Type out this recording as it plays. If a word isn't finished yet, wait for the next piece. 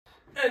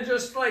And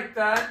just like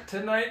that,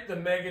 tonight the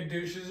Mega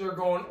Douches are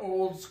going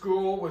old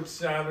school with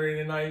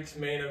Saturday night's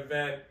main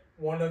event.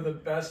 One of the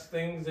best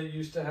things that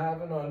used to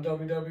happen on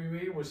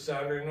WWE was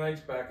Saturday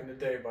nights back in the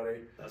day,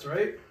 buddy. That's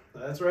right.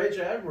 That's right,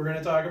 Chad. We're going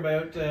to talk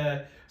about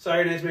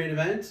Saturday night's main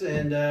event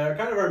and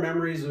kind of our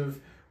memories of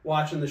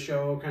watching the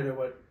show, kind of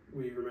what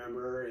we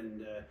remember.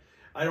 And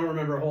I don't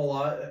remember a whole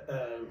lot.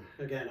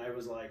 Again, I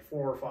was like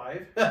 4 or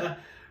 5.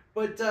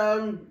 But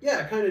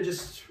yeah, kind of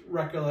just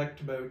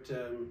recollect about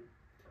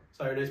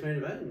Saturday night's main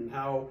event and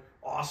how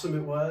awesome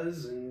it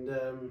was, and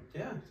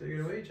yeah, take it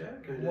away,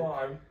 Chad.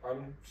 Well,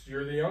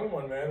 you're the young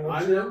one, man.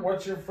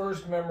 What's your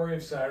first memory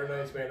of Saturday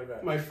night's main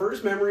event? My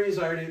first memory of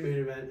Saturday night main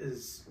event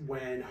is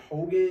when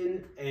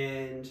Hogan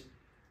and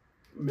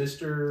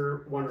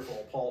Mr.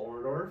 Wonderful, Paul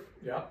Orndorff,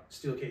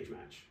 steel cage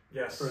match.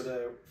 Yes. For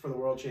the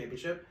World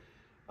Championship.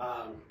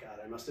 God,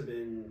 I must have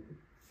been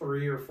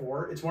 3 or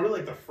 4. It's one of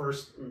like the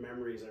first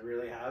memories I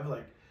really have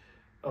like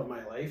of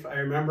my life. I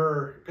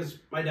remember because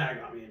my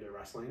dad got me into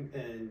wrestling,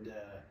 and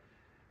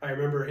I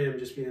remember him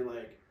just being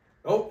like,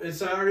 "Oh, it's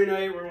Saturday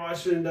night. We're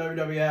watching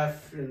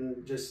WWF,"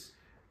 and just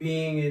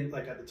being in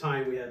like at the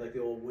time we had like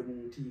the old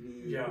wooden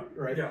TV,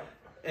 right? Yeah.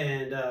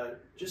 And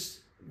just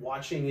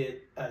watching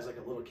it as like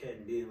a little kid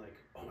and being like,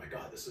 "Oh my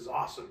God, this is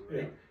awesome!"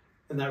 Right? Yeah.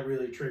 And that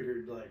really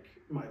triggered like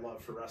my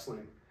love for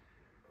wrestling.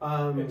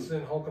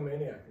 Instant Hulkamaniac,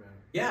 man.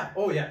 Yeah.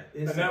 Oh yeah.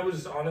 Instant. And that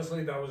was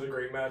honestly a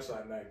great match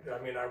that night.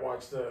 I mean, I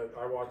watched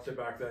it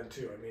back then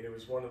too. I mean, it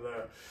was one of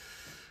the.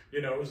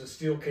 It was a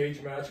steel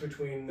cage match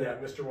between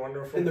Mr.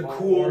 Wonderful and the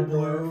cool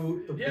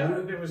blue.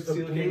 It was the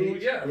blue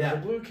cage. Yeah, it was the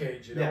blue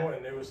cage. And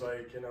it was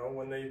like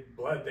when they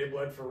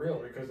bled for real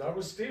because that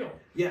was steel.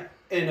 Yeah,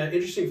 and an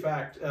interesting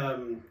fact: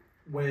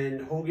 when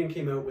Hogan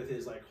came out with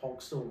his like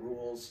Hulk Still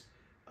Rules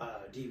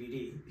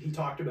DVD, he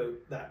talked about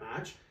that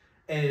match,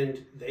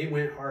 and they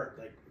went hard.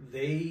 Like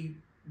they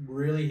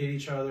really hit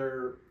each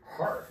other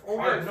hard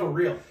for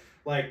real.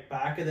 Like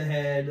back of the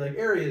head, like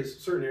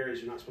certain areas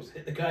you're not supposed to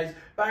hit the guys.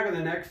 Back of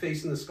the neck,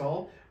 facing the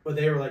skull, but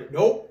they were like,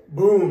 nope,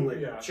 boom,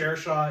 like chair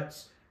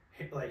shots,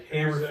 like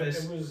hammer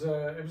fists. It was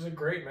a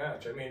great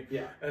match. I mean,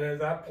 and at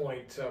that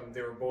point,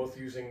 they were both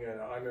using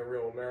 "I'm a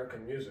Real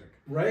American" music,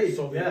 right?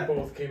 So they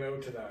both came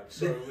out to that.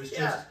 So it was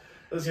just.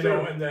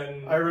 And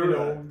then I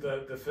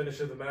remember the finish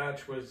of the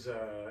match was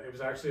it was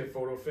actually a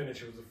photo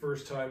finish. It was the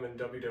first time in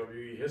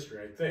WWE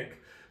history, I think,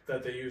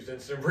 that they used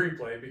instant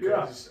replay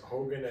because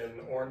Hogan and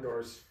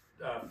Orndorff's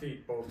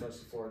feet both touched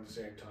the floor at the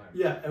same time.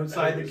 Yeah,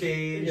 outside the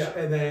cage,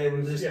 and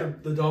then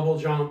the double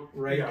jump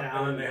down.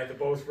 And then they had the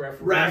both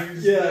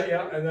referees.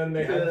 And then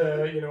they had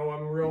the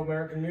I'm a Real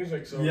American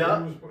music, so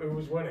it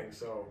was winning.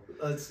 So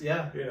that's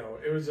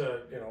it was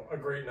a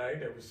great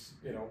night. It was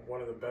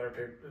one of the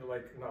better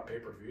not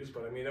pay-per-views,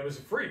 but I mean it was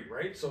free,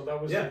 right? So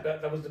that was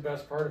that was the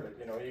best part of it.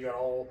 You got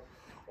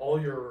all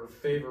your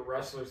favorite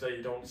wrestlers that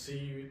you don't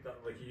see,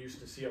 like you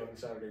used to see on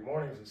Saturday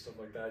mornings and stuff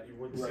like that. You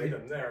wouldn't see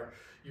them there.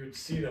 You would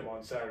see them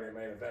on Saturday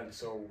main event.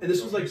 So and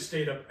this was like you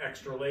stayed up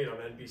extra late on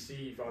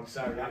NBC on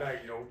Saturday night.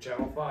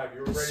 Channel 5. You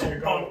were ready so to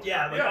go. Pumped.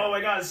 Oh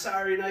my God,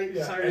 Saturday night.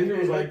 Yeah. Saturday and it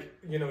was night.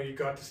 you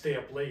got to stay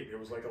up late. It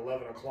was like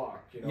 11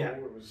 o'clock. It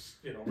was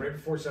right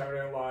before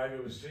Saturday Night Live.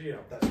 It was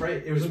That's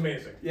right. It was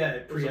amazing. Yeah,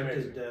 it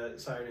preempted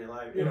Saturday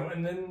Night Live.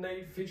 And then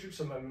they featured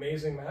some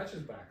amazing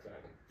matches back then.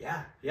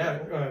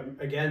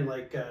 Again,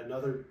 like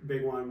another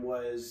big one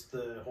was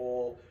the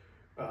whole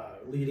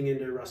leading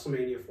into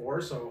WrestleMania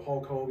 4. So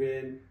Hulk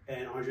Hogan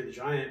and Andre the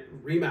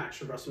Giant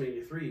rematch of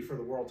WrestleMania 3 for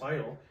the world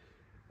title,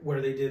 where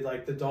they did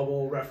like the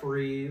double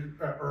referee,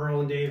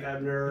 Earl and Dave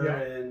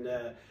Hebner,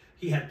 and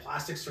he had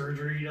plastic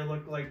surgery to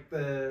look like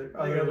the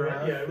other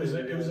ref. Yeah, it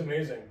was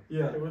amazing.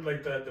 Yeah, it was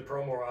like the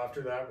promo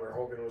after that where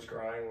Hogan was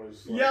crying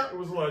was it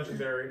was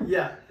legendary.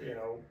 Yeah,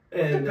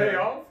 and the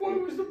payoff.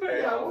 What was the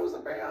payoff? Yeah, what was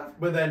the payoff?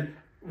 But then.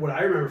 What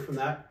I remember from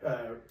that,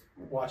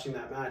 watching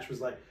that match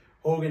was like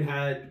Hogan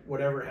had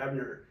whatever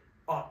Hebner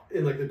up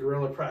in like the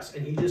gorilla press,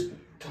 and he just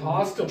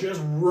tossed him,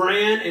 just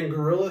ran and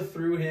gorilla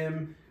threw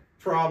him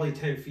probably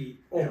 10 feet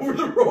over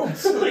the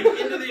ropes, like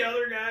into the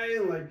other guy,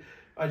 and like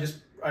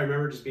I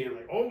remember just being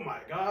like, oh my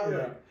God.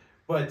 Yeah.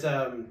 But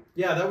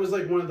that was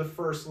like one of the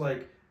first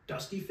like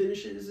dusty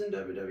finishes in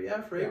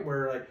WWF, right?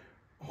 Where like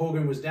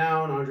Hogan was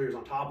down, Andre was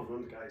on top of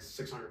him. The guy's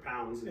 600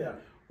 pounds. Yeah.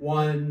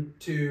 1,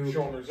 2,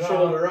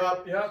 shoulder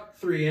up,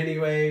 3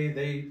 anyway.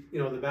 They,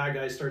 the bad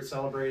guys start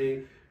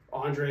celebrating.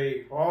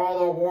 Andre, the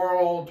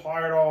world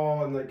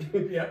title, and like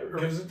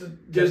gives it to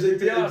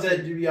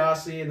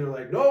DiBiase, and they're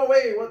like, no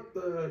way, what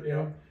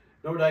the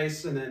no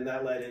dice, and then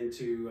that led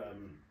into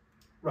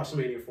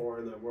WrestleMania 4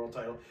 and the world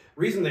title.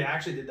 Reason they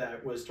actually did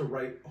that was to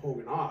write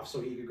Hogan off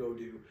so he could go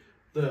do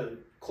the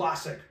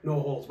classic no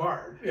holds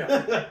barred.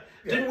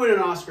 Didn't win an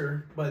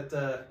Oscar, but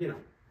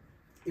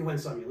you win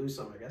some, you lose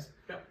some, I guess.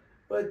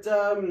 But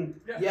and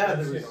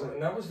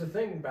that was the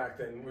thing back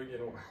then. Where,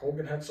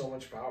 Hogan had so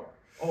much power.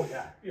 Oh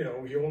yeah.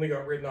 He only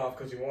got written off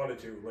because he wanted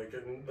to. Like,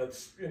 and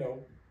that's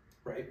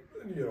right.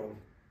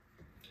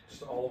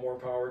 Just all the more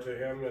power to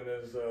him and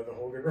his the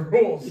Hogan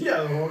rules.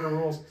 Yeah, the Hogan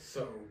rules.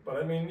 So, but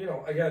I mean,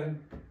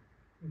 again,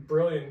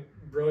 brilliant,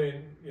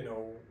 you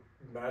know,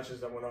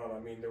 matches that went on. I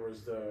mean, there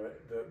was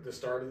the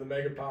start of the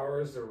Mega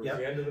Powers. There was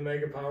the end of the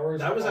Mega Powers.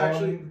 That was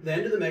actually the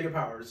end of the Mega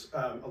Powers.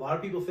 A lot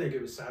of people think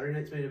it was Saturday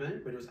night's main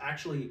event, but it was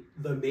actually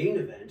the main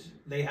event.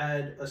 They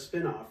had a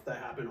spin-off that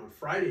happened on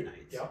Friday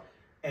nights. Yep.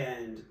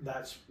 And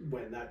that's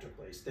when that took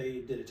place. They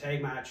did a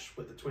tag match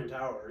with the Twin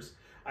Towers.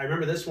 I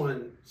remember this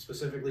one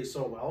specifically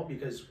so well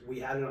because we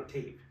had it on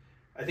tape.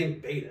 I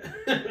think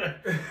beta.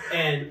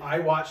 And I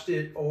watched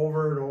it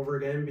over and over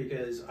again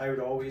because I would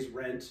always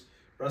rent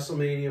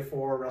WrestleMania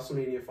 4,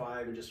 WrestleMania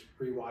 5, and just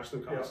rewatch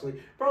them constantly.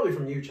 Yeah. Probably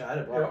from you, Chad,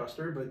 at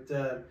Blockbuster. Yeah.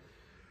 But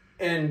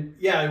and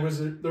yeah,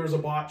 there was a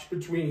botch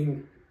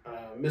between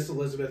Miss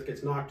Elizabeth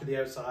gets knocked to the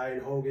outside,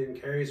 and Hogan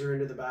carries her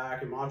into the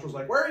back, and Macho's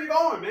like, "Where are you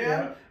going, man?"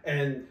 Yeah.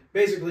 And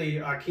basically,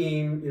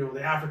 Akeem, you know,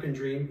 the African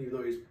Dream, even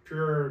though he's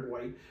pure and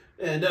white,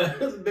 and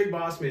the Big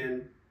Boss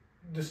Man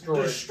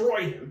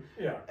destroy him.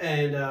 Yeah.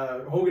 And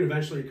Hogan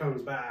eventually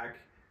comes back,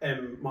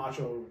 and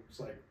Macho's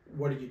like,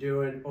 "What are you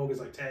doing?" Hogan's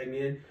like, "Tag me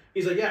in."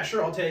 He's like, "Yeah,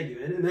 sure, I'll tag you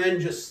in," and then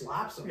just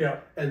slaps him. Yeah.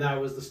 And that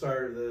was the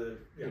start of the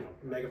you know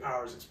Mega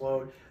Powers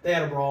explode. They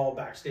had a brawl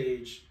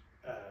backstage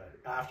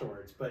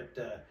afterwards, but.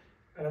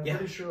 And I'm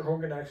pretty sure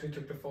Hogan actually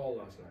took the fall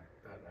that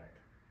night.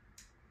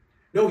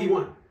 No, he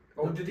won.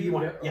 Oh, did he? He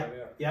won. Yeah.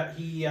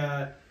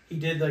 Yeah. He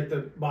did like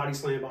the body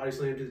slam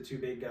to the two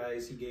big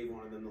guys. He gave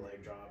one of them the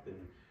leg drop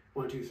and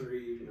 1, 2, 3,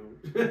 you know,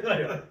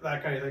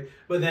 that kind of thing.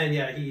 But then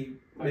he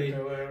made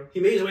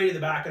his way to the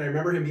back, and I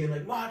remember him being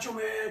like, Macho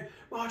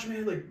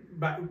Man, like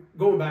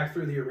going back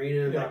through the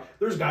arena. And, like,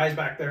 there's guys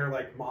back there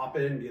like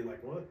mopping and being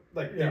like, what?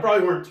 Like they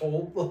probably weren't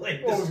told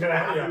like this was gonna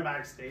happen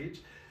backstage.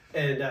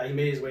 And he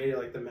made his way to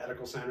like the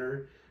medical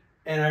center.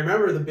 And I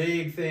remember the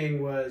big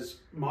thing was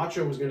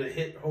Macho was going to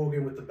hit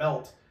Hogan with the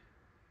belt.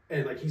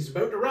 And like he's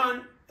about to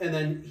run. And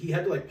then he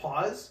had to like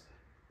pause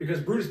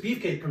because Brutus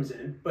Beefcake comes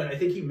in. But I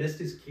think he missed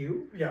his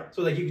cue. Yeah.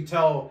 So like you could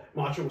tell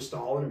Macho was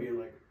stalling and being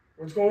like,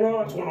 what's going on?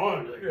 What's going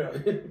on? Like,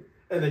 yeah.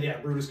 And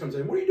then Brutus comes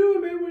in. What are you doing,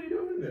 man? What are you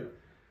doing? Yeah.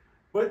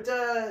 But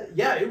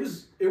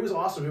it was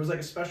awesome. It was like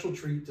a special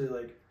treat to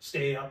like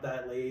stay up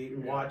that late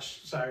and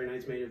watch Saturday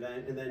night's main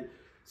event. And then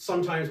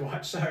sometimes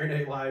watch Saturday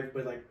Night Live,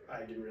 but like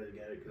I didn't really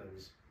get it because I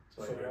was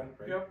so young.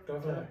 Right? Yep,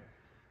 definitely.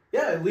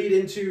 Yeah, lead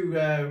into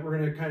we're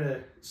gonna kind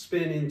of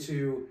spin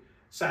into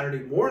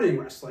Saturday morning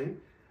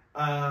wrestling.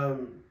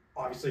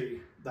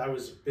 Obviously, that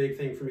was a big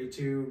thing for me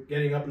too.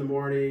 Getting up in the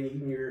morning,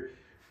 eating your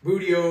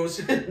Bootios,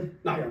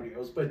 not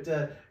Bootios, but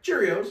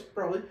Cheerios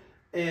probably,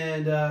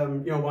 and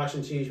you know,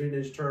 watching Teenage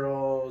Mutant Ninja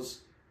Turtles,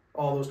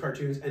 all those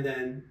cartoons, and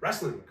then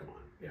wrestling would come on.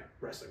 Yeah,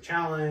 Wrestling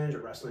Challenge or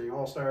Wrestling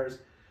All Stars.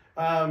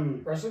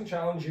 Wrestling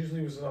Challenge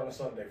usually was on a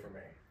Sunday for me.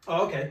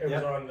 Oh, okay. It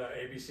was on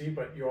ABC,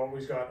 but you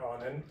always got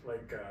on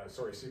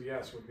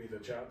CBS would be the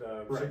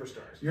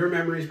Superstars. Your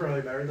memory's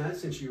probably better than that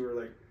since you were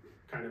like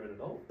kind of an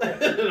adult,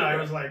 and I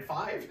was like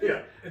 5.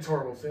 Yeah, it's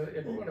horrible. So,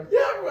 but whatever.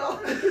 Yeah,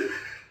 well.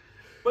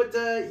 But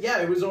there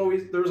was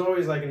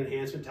always like an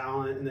enhancement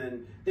talent, and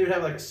then they would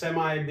have like a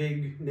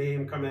semi-big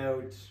name come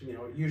out. You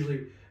know,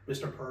 usually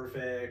Mr.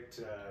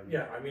 Perfect.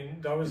 I mean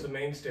that was the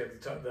mainstay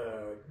of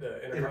the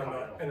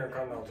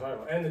Intercontinental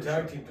title and the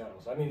tag team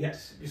titles. I mean,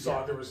 you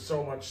saw there was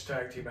so much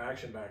tag team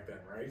action back then,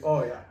 right?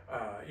 Oh yeah.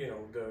 You know,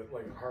 the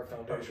Hart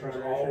Foundation was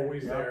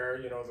always there.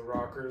 You know, the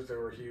Rockers, they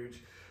were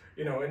huge.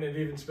 You know, and it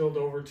even spilled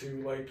over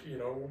to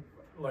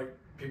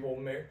people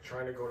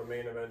trying to go to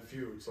main event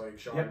feuds like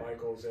Shawn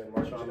Michaels and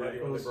Martin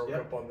Jannetty when they broke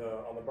up on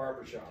the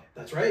barbershop.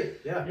 That's right.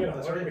 Yeah. You know,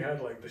 that's right. We had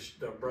like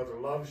the Brother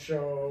Love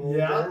show.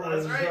 Yeah,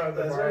 that's right.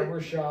 The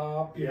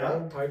barbershop. You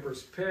know,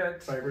 Piper's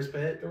Pit.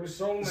 There was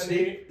so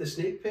many. The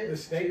Snake Pit. The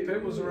Snake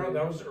Pit was around.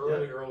 That was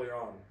early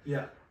on.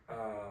 Yeah.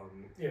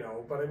 You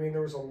know, but I mean,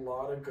 there was a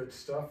lot of good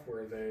stuff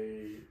where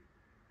they,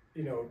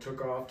 you know,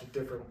 took off to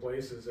different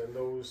places, and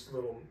those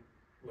little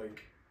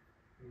like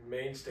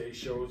mainstay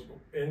shows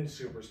in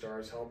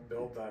Superstars helped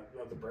build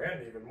the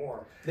brand even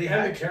more. They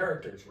had the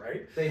characters,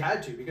 right? They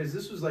had to, because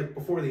this was like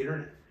before the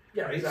internet.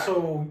 Yeah, right? Exactly.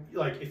 So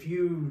like if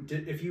you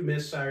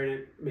missed Saturday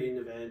Night main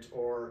event,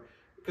 or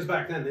because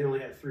back then they only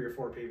had 3 or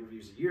 4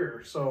 pay-per-views a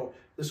year, so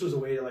this was a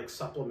way to like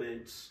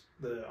supplement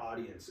the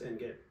audience and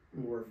get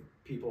more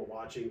people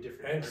watching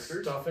different characters.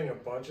 And stuffing a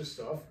bunch of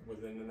stuff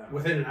within an hour.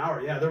 Within an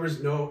hour, yeah. There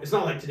was it's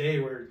not like today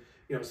where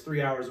you know, it's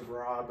 3 hours of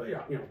Raw, but you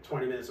know,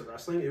 20 minutes of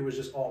wrestling. It was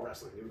just all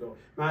wrestling. It would go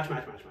match.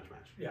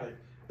 Yeah. Like,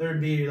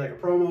 there'd be like a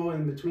promo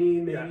in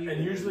between, maybe. Yeah.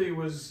 And usually it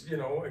was, you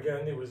know,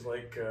 again, it was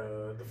like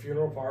the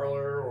funeral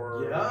parlor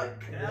or you know,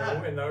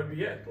 and that would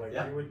be it. Like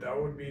that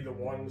would be the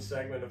one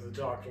segment of the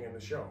talking in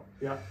the show.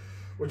 Yeah.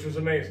 Which was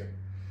amazing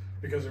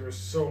because there was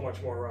so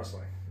much more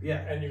wrestling. Yeah.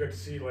 And you got to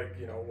see like,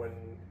 you know, when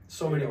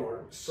so many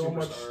more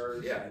superstars.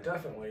 Much. Yeah,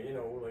 definitely. You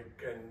know, like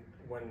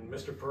when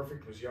Mr.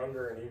 Perfect was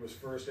younger and he was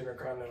first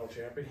Intercontinental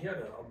Champion, he had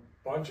a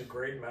bunch of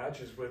great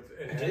matches with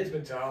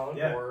enhancement talent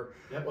or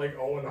like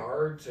Owen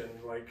Hart and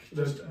like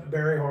just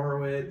Barry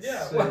Horowitz.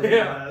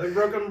 Yeah, the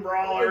Brooklyn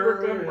Brawler.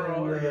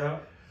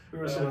 Who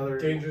were some other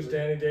Dangerous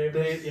Danny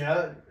Davis.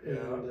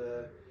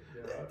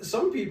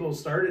 Some people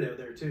started out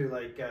there too,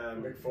 like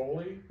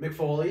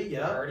McFoley,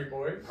 yeah.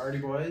 Hardy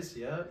Boys,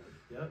 yeah.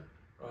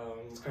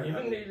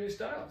 Even AJ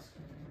Styles.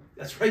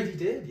 That's right, he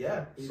did,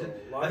 yeah.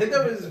 I think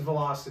that was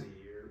Velocity.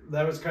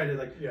 That was kind of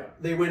like,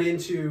 they went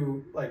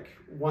into, like,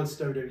 once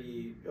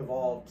WWE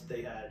evolved,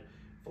 they had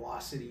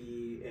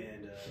Velocity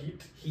and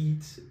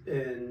Heat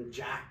and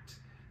Jacked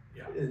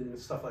and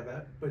stuff like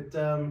that. But,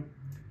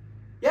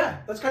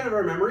 that's kind of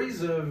our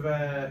memories of,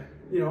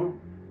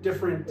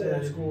 different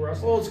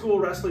old school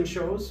wrestling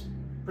shows,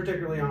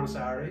 particularly on a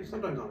Saturday,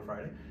 sometimes on a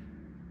Friday.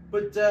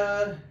 But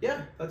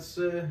that's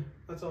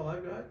all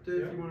I've got. If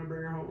you want to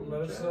bring her home,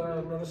 let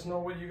us know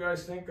what you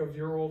guys think of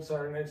your old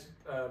Saturday night's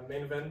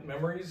main event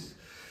memories.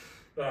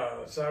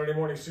 Saturday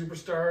morning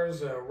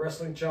superstars,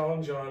 wrestling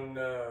challenge on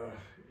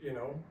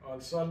on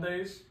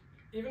Sundays,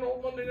 even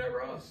old Monday Night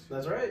Raws.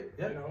 That's right.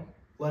 Yeah.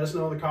 Let us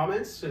know in the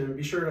comments, and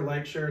be sure to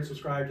like, share, and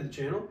subscribe to the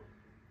channel.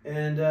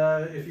 And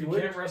if you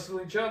can't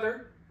wrestle each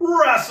other,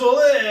 wrestle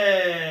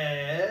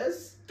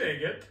is.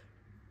 Dig it.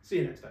 See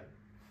you next time.